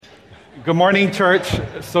Good morning, church.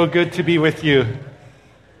 So good to be with you.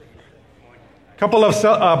 A couple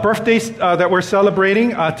of birthdays that we're celebrating.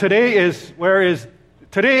 Today is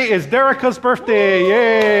Derica's birthday.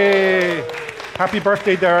 Yay! Happy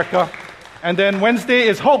birthday, Derica. And then Wednesday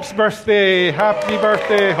is Hope's birthday. Happy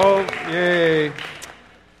birthday, Hope. Yay.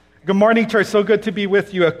 Good morning, church. So good to be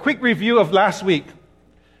with you. A quick review of last week.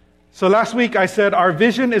 So last week I said our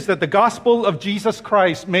vision is that the gospel of Jesus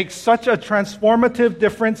Christ makes such a transformative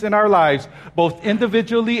difference in our lives, both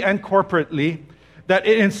individually and corporately, that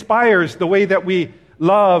it inspires the way that we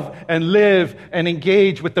love and live and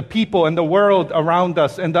engage with the people and the world around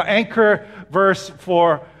us. And the anchor verse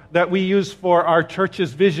that we use for our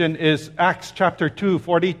church's vision is Acts chapter 2,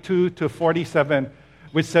 42 to 47,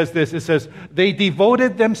 which says this. It says, "They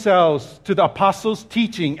devoted themselves to the apostles'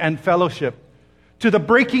 teaching and fellowship, to the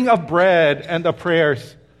breaking of bread and the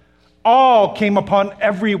prayers. All came upon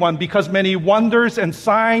everyone because many wonders and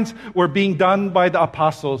signs were being done by the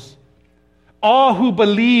apostles. All who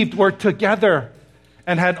believed were together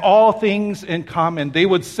and had all things in common. They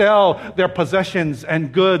would sell their possessions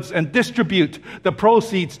and goods and distribute the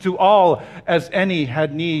proceeds to all as any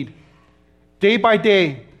had need. Day by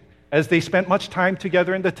day, as they spent much time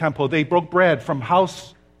together in the temple, they broke bread from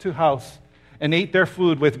house to house and ate their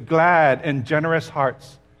food with glad and generous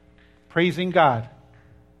hearts, praising God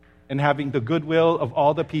and having the goodwill of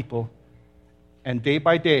all the people. And day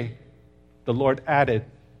by day, the Lord added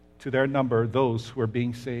to their number those who were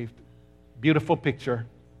being saved." Beautiful picture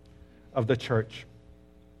of the church.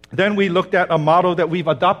 Then we looked at a motto that we've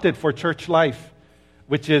adopted for church life,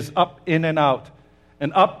 which is up, in, and out.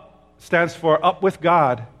 And up stands for up with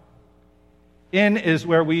God. In is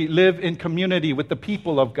where we live in community with the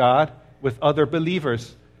people of God, with other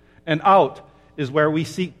believers. And out is where we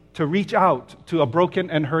seek to reach out to a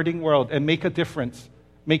broken and hurting world and make a difference,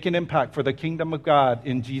 make an impact for the kingdom of God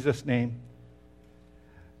in Jesus' name.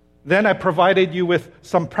 Then I provided you with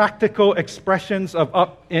some practical expressions of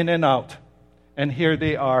up, in, and out. And here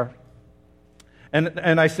they are.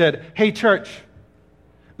 And I said, hey, church,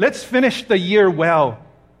 let's finish the year well.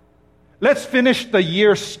 Let's finish the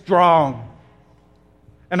year strong.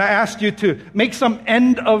 And I asked you to make some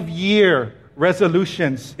end-of-year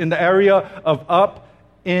resolutions in the area of up,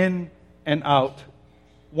 in, and out.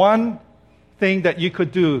 One thing that you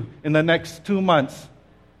could do in the next 2 months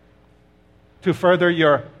to further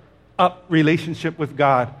your up relationship with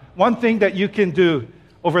God. One thing that you can do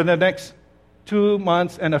over the next 2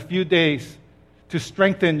 months and a few days to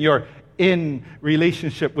strengthen your in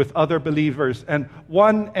relationship with other believers. And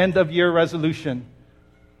one end-of-year resolution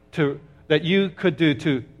that you could do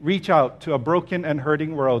to reach out to a broken and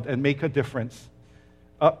hurting world and make a difference.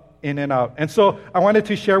 Up, in, and out. And so I wanted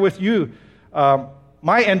to share with you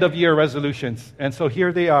my end-of-year resolutions. And so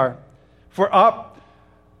here they are. For up,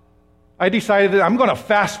 I decided that I'm going to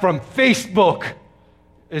fast from Facebook.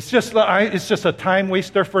 It's just a time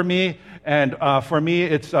waster for me. And for me,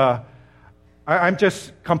 I'm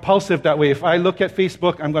just compulsive that way. If I look at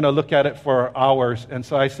Facebook, I'm going to look at it for hours. And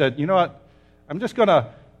so I said, you know what? I'm just going to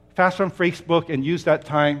fast from Facebook and use that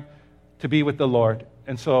time to be with the Lord.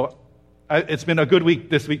 And so it's been a good week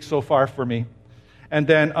this week so far for me. And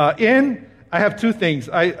then I have two things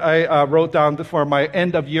I wrote down for my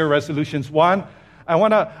end-of-year resolutions. One, I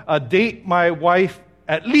want to date my wife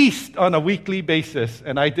at least on a weekly basis,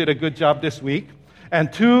 and I did a good job this week.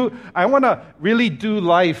 And two, I want to really do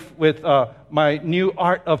life with my new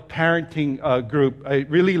Art of Parenting group. I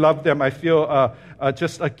really love them. I feel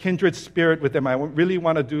just a kindred spirit with them. I really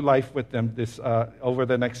want to do life with them over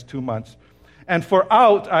the next 2 months. And for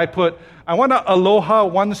out, I want to aloha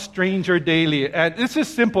one stranger daily. And this is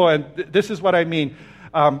simple, and this is what I mean.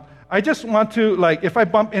 I just want to, if I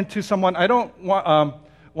bump into someone, I don't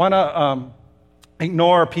want to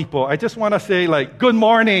ignore people. I just want to say, good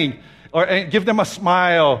morning, or give them a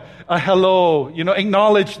smile, a hello,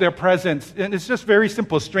 acknowledge their presence. And it's just very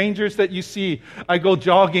simple. Strangers that you see, I go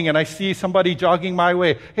jogging and I see somebody jogging my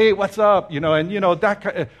way. Hey, what's up?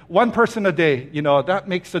 That one person a day, that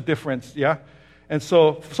makes a difference, yeah? And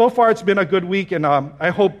so far it's been a good week, and I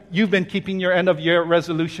hope you've been keeping your end-of-year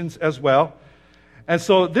resolutions as well. And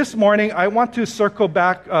so this morning, I want to circle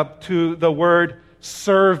back up to the word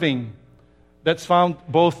serving that's found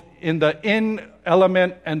both in the in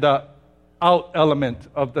element and the out element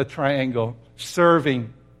of the triangle,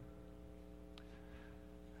 serving.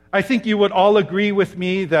 I think you would all agree with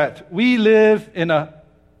me that we live in a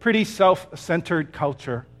pretty self-centered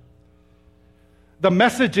culture. The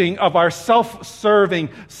messaging of our self-serving,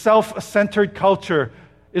 self-centered culture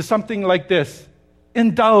is something like this: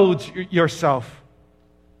 indulge yourself.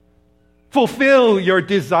 Fulfill your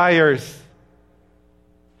desires.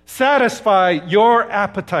 satisfy your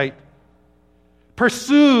appetite,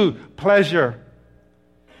 pursue pleasure.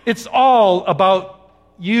 It's all about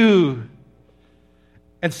you.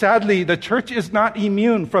 And sadly, the church is not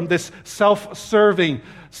immune from this self-serving,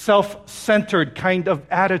 self-centered kind of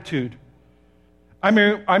attitude.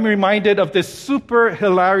 I'm reminded of this super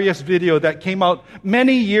hilarious video that came out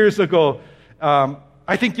many years ago.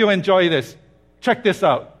 I think you'll enjoy this. Check this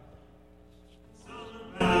out.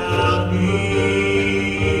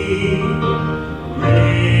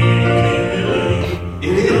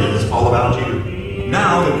 It is all about you.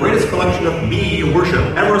 Now, the greatest collection of me worship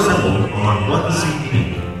ever assembled on one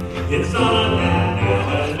CD. It's all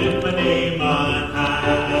lift my name on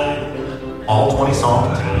high. All 20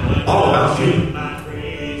 songs, all about you.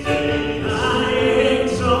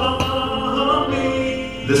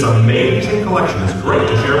 This amazing collection is great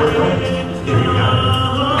to share with friends, if you have it.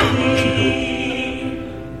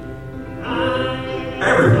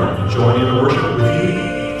 Everyone can join in to worship with you,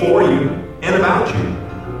 for you, and about you.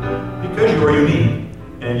 Because you are unique,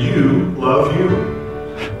 and you love you.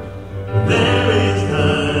 There is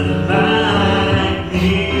none like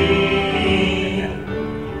me.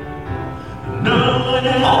 No one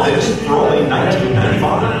else. All this for only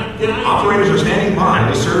 $19.95. Operators are standing by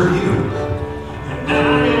to serve you. And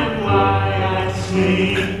I am why I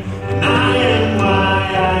sing, and I am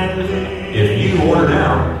why I live. If you order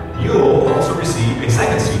now, you'll also receive a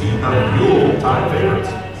second CD of Yuletide favorites.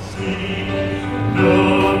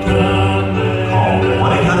 Call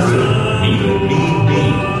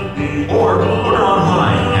 1-800-ME-ME-ME or order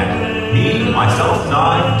online at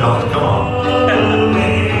memyselfandI.com.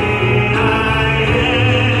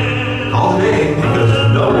 Call today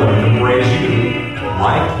because no one can praise you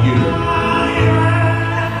like you.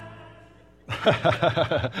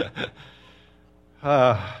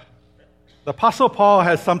 The Apostle Paul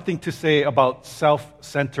has something to say about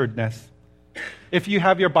self-centeredness. If you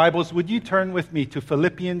have your Bibles, would you turn with me to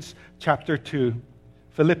Philippians chapter 2?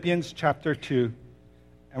 Philippians chapter 2.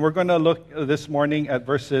 And we're going to look this morning at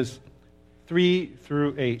verses 3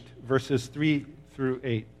 through 8. Verses 3 through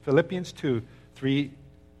 8. Philippians 2, 3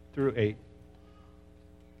 through 8.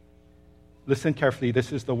 Listen carefully.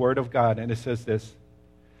 This is the Word of God, and it says this.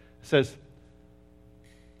 It says,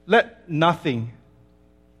 "Let nothing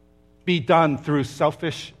be done through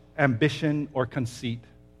selfish ambition or conceit,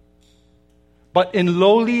 but in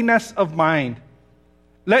lowliness of mind,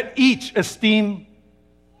 let each esteem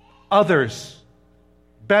others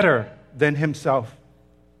better than himself.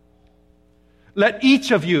 Let each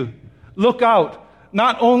of you look out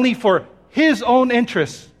not only for his own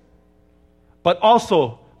interests, but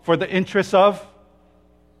also for the interests of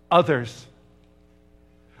others.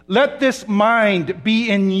 Let this mind be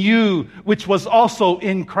in you, which was also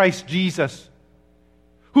in Christ Jesus,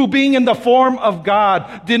 who being in the form of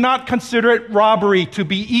God, did not consider it robbery to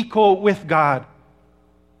be equal with God,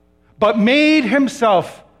 but made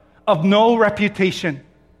himself of no reputation,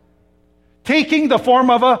 taking the form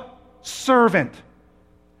of a servant,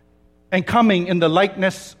 and coming in the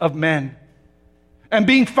likeness of men. And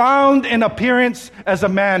being found in appearance as a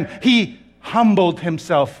man, he humbled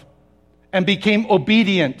himself and became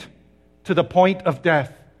obedient to the point of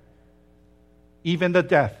death, even the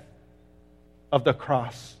death of the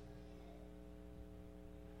cross."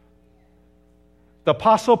 The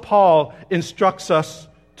Apostle Paul instructs us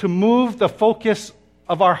to move the focus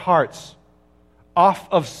of our hearts off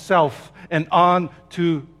of self and on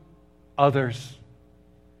to others.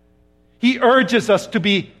 He urges us to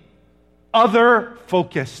be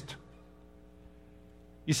other-focused.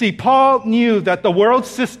 You see, Paul knew that the world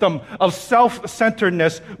system of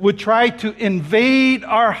self-centeredness would try to invade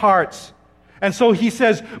our hearts. And so he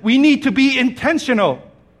says we need to be intentional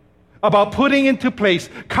about putting into place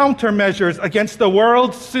countermeasures against the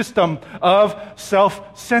world system of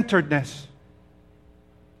self-centeredness.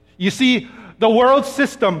 You see, the world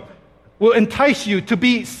system will entice you to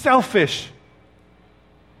be selfish.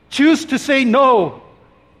 Choose to say no.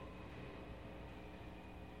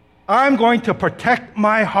 I'm going to protect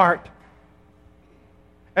my heart.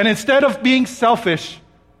 And instead of being selfish,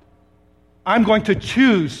 I'm going to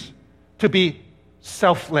choose to be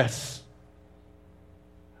selfless.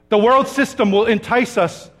 The world system will entice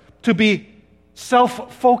us to be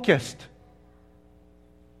self-focused.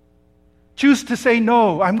 Choose to say,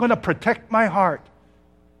 no, I'm going to protect my heart.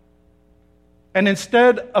 And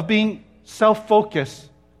instead of being self-focused,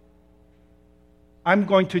 I'm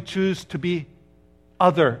going to choose to be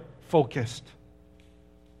other-focused.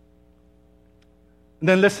 And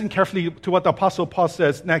then listen carefully to what the Apostle Paul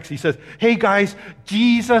says next. He says, hey guys,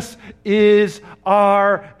 Jesus is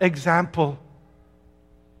our example.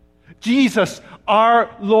 Jesus,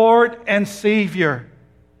 our Lord and Savior,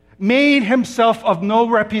 made himself of no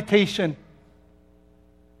reputation.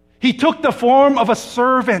 He took the form of a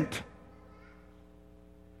servant.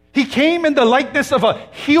 He came in the likeness of a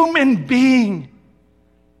human being.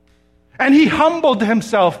 And he humbled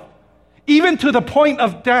himself, even to the point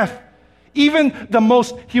of death, even the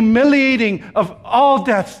most humiliating of all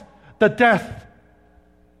deaths, the death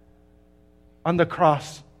on the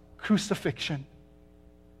cross, crucifixion.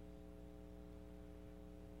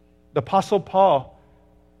 The Apostle Paul,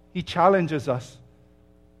 he challenges us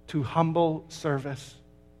to humble service.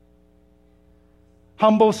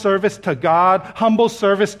 Humble service to God, humble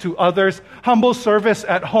service to others, humble service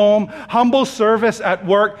at home, humble service at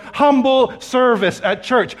work, humble service at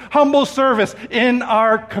church, humble service in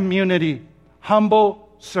our community. Humble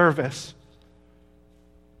service.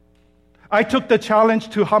 I took the challenge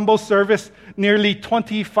to humble service nearly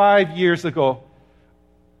 25 years ago.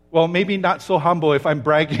 Well, maybe not so humble if I'm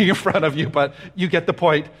bragging in front of you, but you get the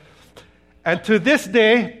point. And to this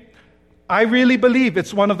day, I really believe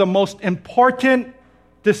it's one of the most important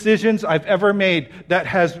decisions I've ever made that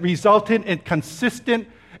has resulted in consistent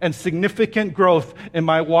and significant growth in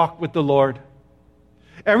my walk with the Lord.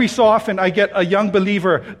 Every so often, I get a young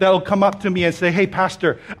believer that will come up to me and say, "Hey,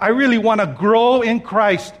 Pastor, I really want to grow in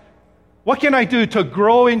Christ. What can I do to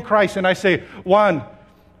grow in Christ?" And I say, 1,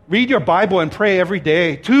 read your Bible and pray every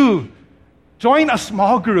day. 2, join a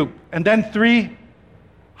small group. And then 3,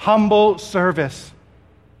 humble service.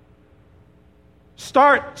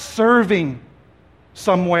 Start serving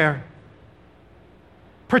somewhere.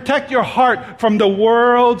 Protect your heart from the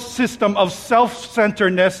world's system of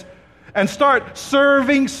self-centeredness and start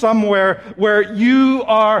serving somewhere where you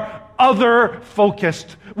are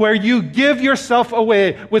other-focused, where you give yourself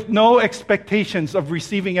away with no expectations of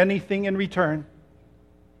receiving anything in return.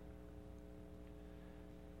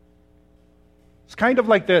 It's kind of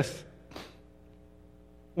like this.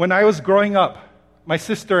 When I was growing up, my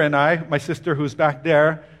sister and I, my sister who's back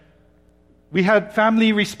there, we had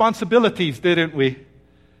family responsibilities, didn't we?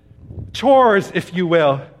 Chores, if you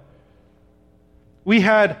will. We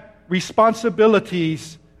had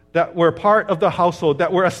responsibilities that were part of the household,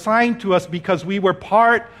 that were assigned to us because we were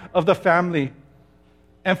part of the family.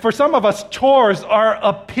 And for some of us, chores are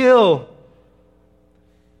a pill.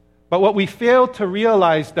 But what we fail to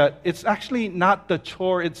realize that it's actually not the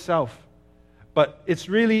chore itself, but it's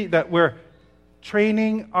really that we're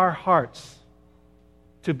training our hearts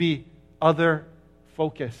to be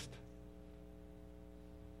other-focused.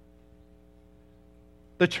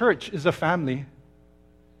 The church is a family.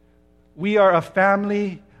 We are a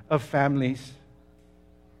family of families.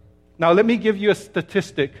 Now, let me give you a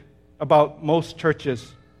statistic about most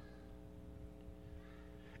churches.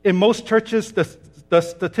 In most churches, the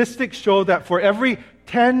statistics show that for every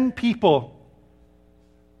 10 people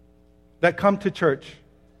that come to church,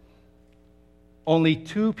 only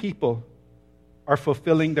 2 people are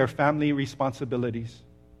fulfilling their family responsibilities.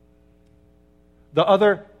 The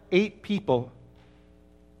other 8 people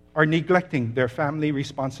are neglecting their family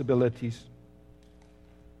responsibilities.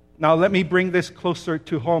 Now, let me bring this closer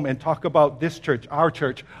to home and talk about this church,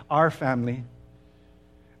 our family.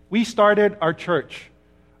 We started our church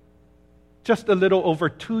just a little over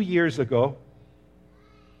 2 years ago.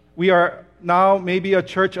 We are now maybe a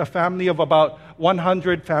church, a family of about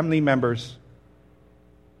 100 family members.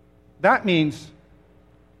 That means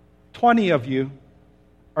 20 of you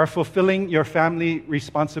are fulfilling your family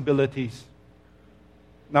responsibilities.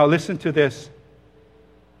 Now listen to this.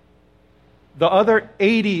 The other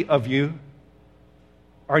 80 of you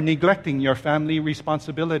are neglecting your family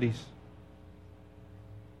responsibilities.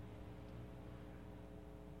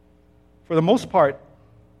 For the most part,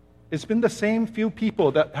 it's been the same few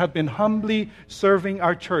people that have been humbly serving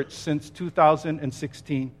our church since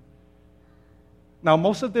 2016. Now,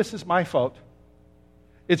 most of this is my fault.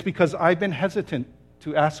 It's because I've been hesitant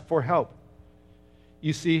to ask for help.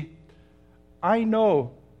 You see, I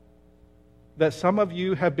know that some of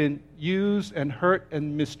you have been used and hurt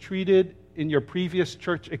and mistreated in your previous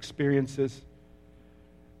church experiences.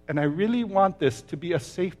 And I really want this to be a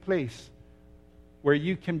safe place where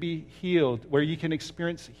you can be healed, where you can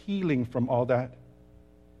experience healing from all that.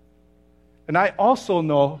 And I also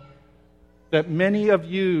know that many of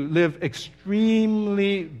you live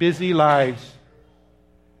extremely busy lives.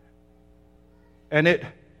 And it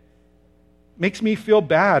makes me feel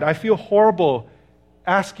bad. I feel horrible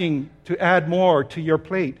asking to add more to your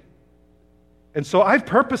plate. And so I've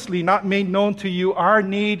purposely not made known to you our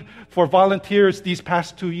need for volunteers these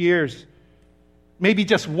past 2 years. Maybe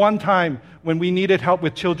just one time when we needed help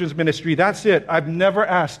with children's ministry. That's it. I've never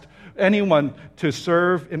asked anyone to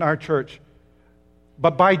serve in our church.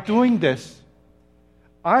 But by doing this,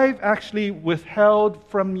 I've actually withheld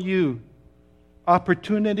from you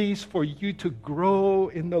opportunities for you to grow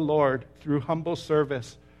in the Lord through humble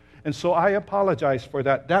service. And so I apologize for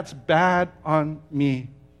that. That's bad on me.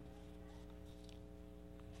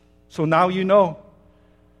 So now you know.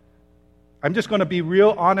 I'm just going to be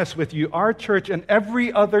real honest with you. Our church and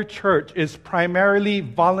every other church is primarily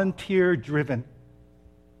volunteer-driven.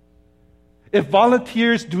 If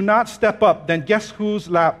volunteers do not step up, then guess whose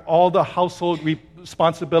lap all the household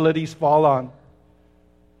responsibilities fall on?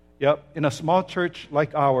 Yep, in a small church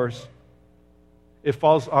like ours, it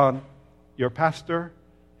falls on your pastor,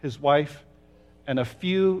 his wife, and a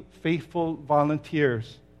few faithful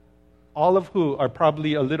volunteers, all of who are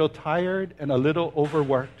probably a little tired and a little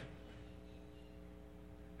overworked.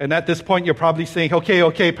 And at this point, you're probably saying,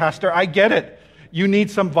 okay, Pastor, I get it. You need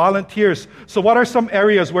some volunteers. So what are some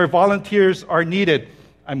areas where volunteers are needed?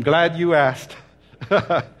 I'm glad you asked.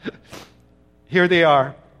 Here they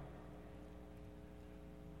are.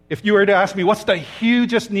 If you were to ask me, what's the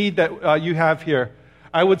hugest need that you have here?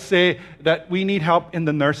 I would say that we need help in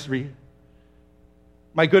the nursery.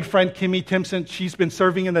 My good friend Kimmy Timpson, she's been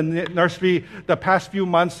serving in the nursery the past few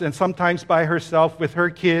months and sometimes by herself with her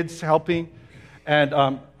kids helping. And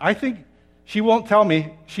I think she won't tell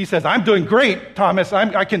me. She says, I'm doing great, Thomas.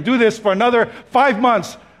 I can do this for another 5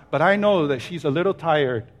 months. But I know that she's a little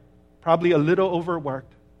tired, probably a little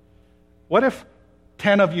overworked. What if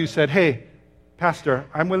 10 of you said, hey, Pastor,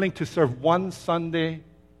 I'm willing to serve one Sunday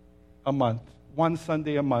a month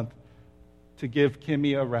to give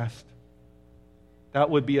Kimmy a rest? That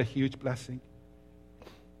would be a huge blessing.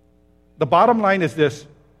 The bottom line is this.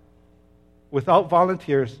 Without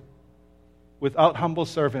volunteers, without humble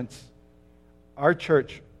servants, our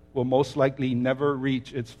church will most likely never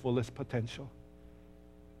reach its fullest potential.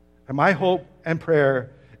 And my hope and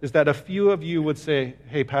prayer is that a few of you would say,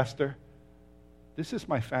 hey, Pastor, this is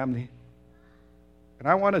my family. And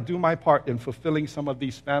I want to do my part in fulfilling some of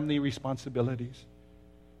these family responsibilities.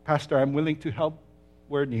 Pastor, I'm willing to help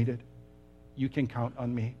where needed. You can count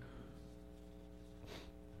on me.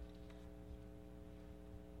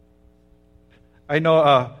 I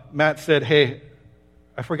know Matt said, hey,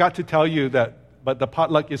 I forgot to tell you that, but the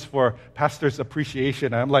potluck is for pastor's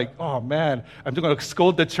appreciation. I'm like, oh man, I'm going to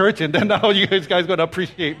scold the church and then now you guys going to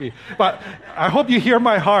appreciate me. But I hope you hear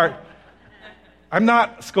my heart. I'm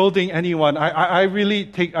not scolding anyone. I really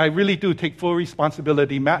do take full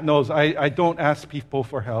responsibility. Matt knows I don't ask people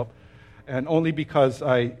for help. And only because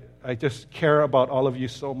I just care about all of you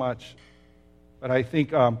so much. But I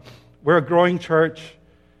think we're a growing church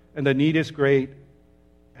and the need is great.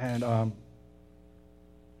 And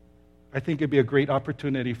I think it'd be a great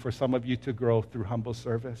opportunity for some of you to grow through humble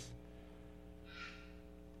service.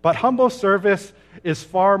 But humble service is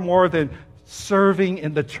far more than serving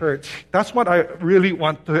in the church. That's what I really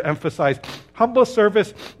want to emphasize. Humble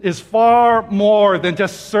service is far more than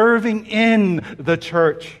just serving in the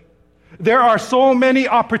church. There are so many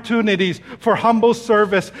opportunities for humble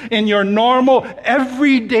service in your normal,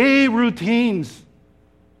 everyday routines.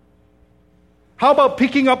 How about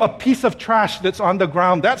picking up a piece of trash that's on the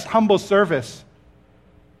ground? That's humble service.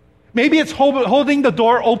 Maybe it's holding the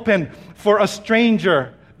door open for a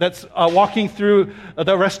stranger that's walking through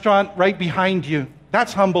the restaurant right behind you.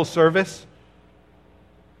 That's humble service.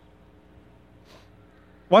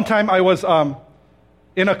 One time I was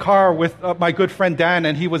in a car with my good friend Dan,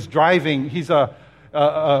 and he was driving. He's a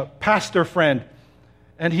pastor friend.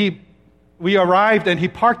 And we arrived, and he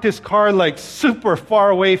parked his car like super far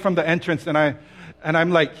away from the entrance. And I'm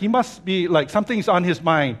like, he must be like, something's on his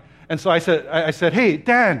mind. And so I said, hey,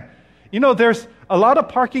 Dan, you know, there's a lot of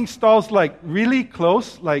parking stalls like really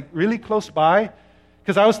close by.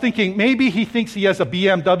 Because I was thinking, maybe he thinks he has a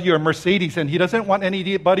BMW or Mercedes and he doesn't want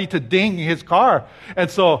anybody to ding his car.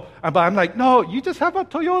 And so I'm like, no, you just have a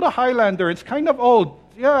Toyota Highlander. It's kind of old.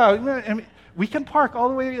 Yeah, I mean, we can park all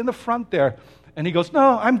the way in the front there. And he goes,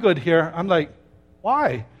 no, I'm good here. I'm like,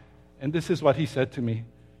 why? And this is what he said to me.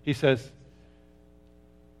 He says,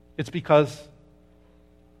 it's because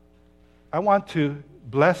I want to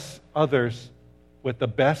bless others with the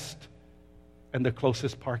best and the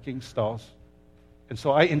closest parking stalls. And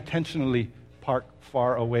so I intentionally park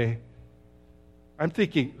far away. I'm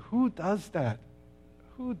thinking, who does that?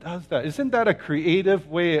 Who does that? Isn't that a creative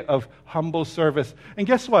way of humble service? And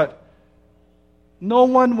guess what? No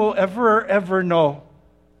one will ever know.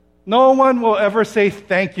 No one will ever say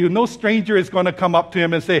thank you. No stranger is going to come up to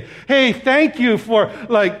him and say, hey, thank you for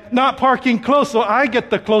not parking close so I get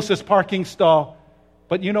the closest parking stall.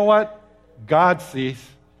 But you know what? God sees.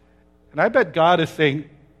 And I bet God is saying,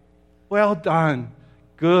 Well done,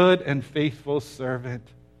 good and faithful servant.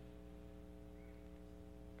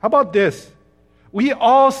 How about this? We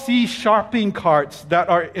all see shopping carts that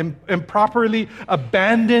are improperly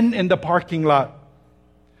abandoned in the parking lot.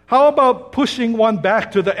 How about pushing one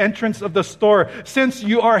back to the entrance of the store since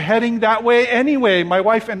you are heading that way anyway? My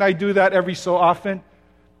wife and I do that every so often.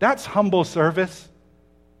 That's humble service.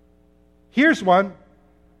 Here's one.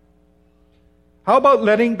 How about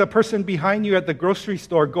letting the person behind you at the grocery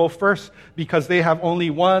store go first because they have only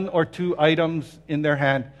 1 or 2 items in their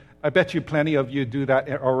hand? I bet you plenty of you do that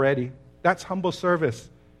already. That's humble service.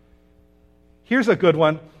 Here's a good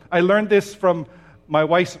one. I learned this from my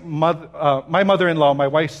wife's my mother-in-law, my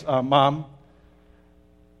wife's mom.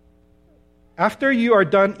 After you are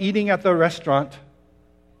done eating at the restaurant,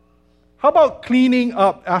 how about cleaning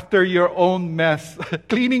up after your own mess?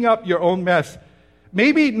 Cleaning up your own mess.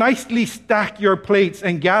 Maybe nicely stack your plates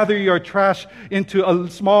and gather your trash into a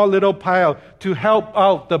small little pile to help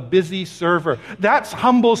out the busy server. That's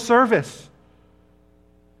humble service.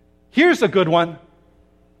 Here's a good one.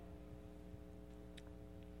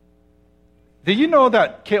 Did you know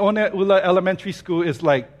that Ke'one'ula Elementary School is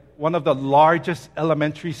like one of the largest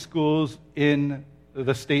elementary schools in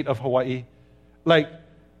the state of Hawaii? Like,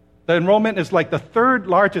 the enrollment is like the 3rd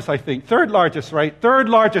largest, I think. 3rd largest, right? 3rd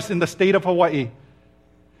largest in the state of Hawaii.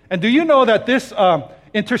 And do you know that this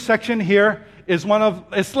intersection here is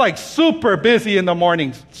it's like super busy in the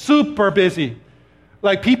mornings. Super busy.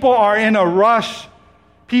 Like people are in a rush.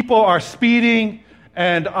 People are speeding.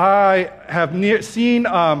 And I have seen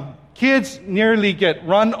kids nearly get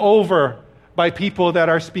run over by people that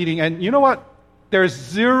are speeding. And you know what? There's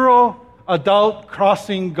 0 adult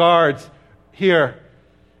crossing guards here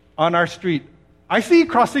on our street. I see adult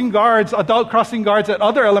crossing guards at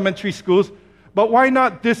other elementary schools, but why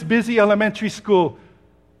not this busy elementary school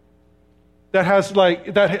that has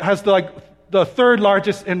the 3rd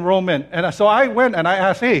largest enrollment? And so I went and I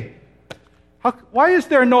asked, hey, why is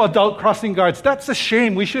there no adult crossing guards? That's a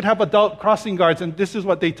shame. We should have adult crossing guards. And this is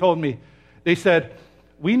what they told me. They said,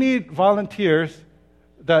 we need volunteers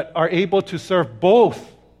that are able to serve both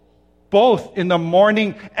in the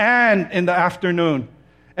morning and in the afternoon.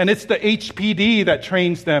 And it's the HPD that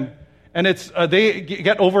trains them. And they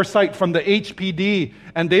get oversight from the HPD,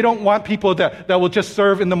 and they don't want people that will just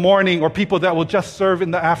serve in the morning or people that will just serve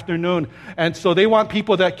in the afternoon. And so they want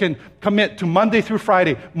people that can commit to Monday through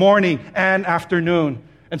Friday, morning and afternoon.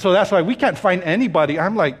 And so that's why we can't find anybody.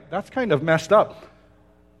 I'm like, that's kind of messed up.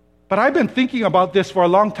 But I've been thinking about this for a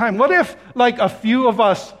long time. What if like a few of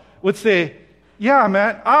us would say, yeah,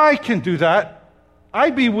 man, I can do that.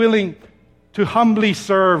 I'd be willing to humbly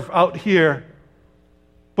serve out here,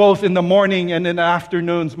 both in the morning and in the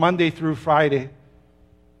afternoons, Monday through Friday.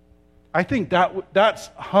 I think that's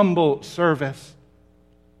humble service.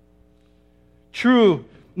 True,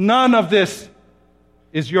 none of this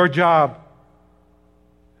is your job.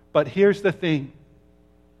 But here's the thing.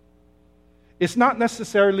 It's not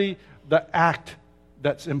necessarily the act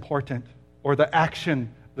that's important or the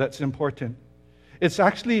action that's important. It's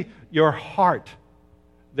actually your heart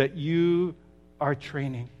that you are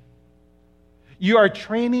training. You are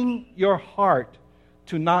training your heart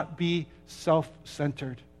to not be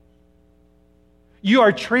self-centered. You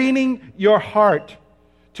are training your heart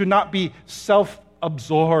to not be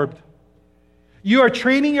self-absorbed. You are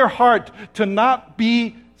training your heart to not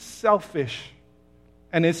be selfish.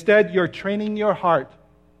 And instead, you're training your heart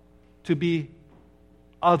to be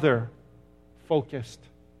other-focused.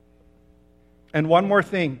 And one more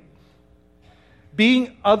thing.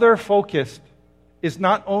 Being other-focused is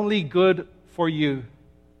not only good for you,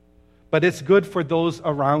 but it's good for those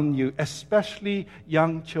around you, especially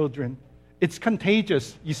young children. It's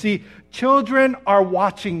contagious. You see, children are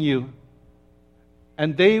watching you,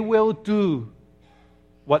 and they will do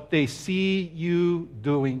what they see you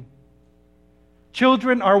doing.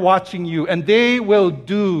 Children are watching you, and they will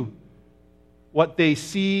do what they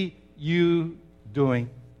see you doing.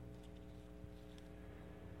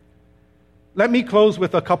 Let me close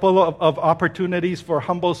with a couple of opportunities for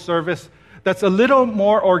humble service that's a little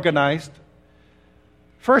more organized.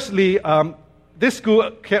 Firstly, this school,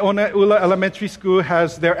 Ke'one'ula Elementary School,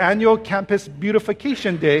 has their annual Campus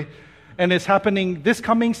Beautification Day, and it's happening this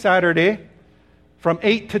coming Saturday from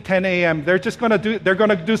 8 to 10 a.m. They're going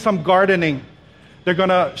to do some gardening. They're going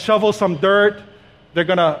to shovel some dirt. They're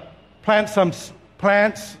going to plant some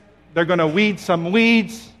plants. They're going to weed some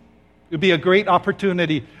weeds. It would be a great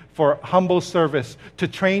opportunity for humble service, to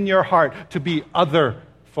train your heart to be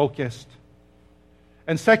other-focused.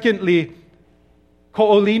 And secondly,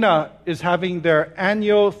 Ko'olina is having their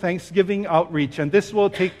annual Thanksgiving outreach, and this will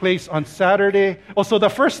take place on Saturday. Also, the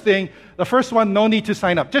first one, no need to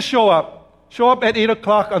sign up. Just show up. Show up at 8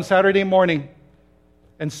 o'clock on Saturday morning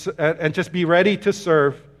and just be ready to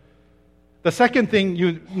serve. The second thing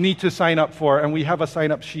you need to sign up for, and we have a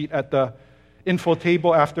sign-up sheet at the info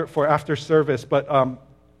table after service, but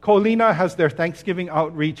Ko'olina has their Thanksgiving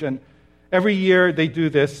outreach, and every year they do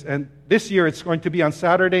this, and this year it's going to be on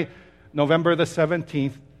Saturday, November the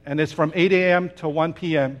 17th, and it's from 8 a.m. to 1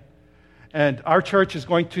 p.m. And our church is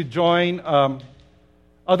going to join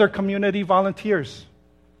other community volunteers.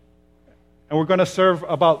 And we're going to serve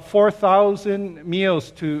about 4,000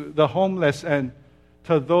 meals to the homeless and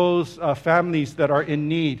to those families that are in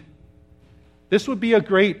need. This would be a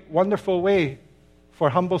great, wonderful way for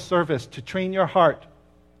humble service to train your heart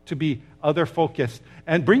to be other-focused.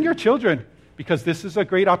 And bring your children, because this is a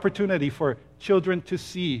great opportunity for children to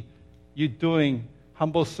see you doing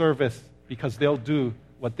humble service, because they'll do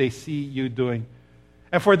what they see you doing.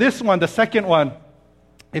 And for this one, the second one,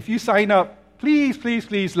 if you sign up, please, please,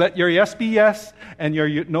 please let your yes be yes and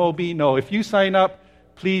your no be no. If you sign up,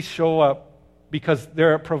 please show up, because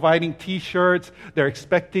they're providing T-shirts, they're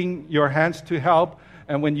expecting your hands to help,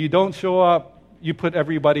 and when you don't show up, you put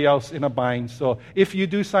everybody else in a bind. So if you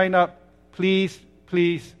do sign up, please,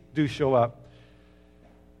 please do show up.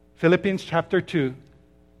 Philippians chapter 2,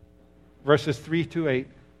 verses 3 to 8.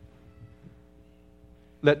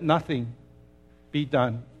 Let nothing be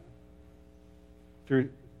done through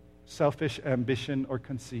selfish ambition or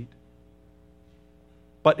conceit,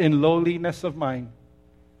 but in lowliness of mind,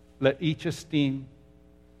 let each esteem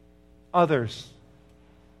others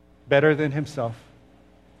better than himself.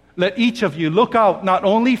 Let each of you look out not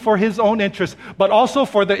only for his own interest, but also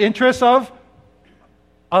for the interests of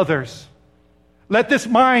others. Let this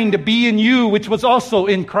mind be in you, which was also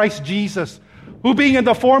in Christ Jesus, who being in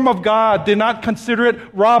the form of God did not consider it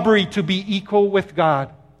robbery to be equal with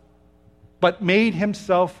God, but made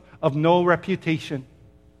himself of no reputation,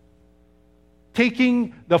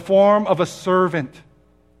 taking the form of a servant,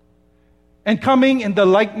 and coming in the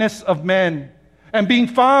likeness of men, and being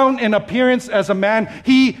found in appearance as a man,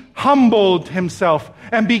 he humbled himself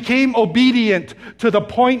and became obedient to the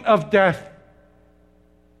point of death,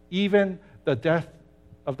 even the death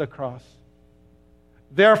of the cross.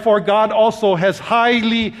 Therefore, God also has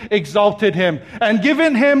highly exalted him and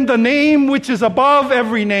given him the name which is above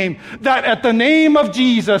every name, that at the name of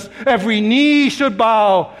Jesus every knee should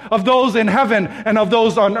bow, of those in heaven and of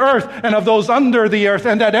those on earth and of those under the earth,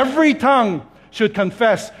 and that every tongue should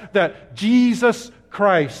confess that Jesus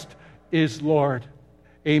Christ is Lord.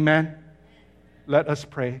 Amen. Let us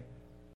pray.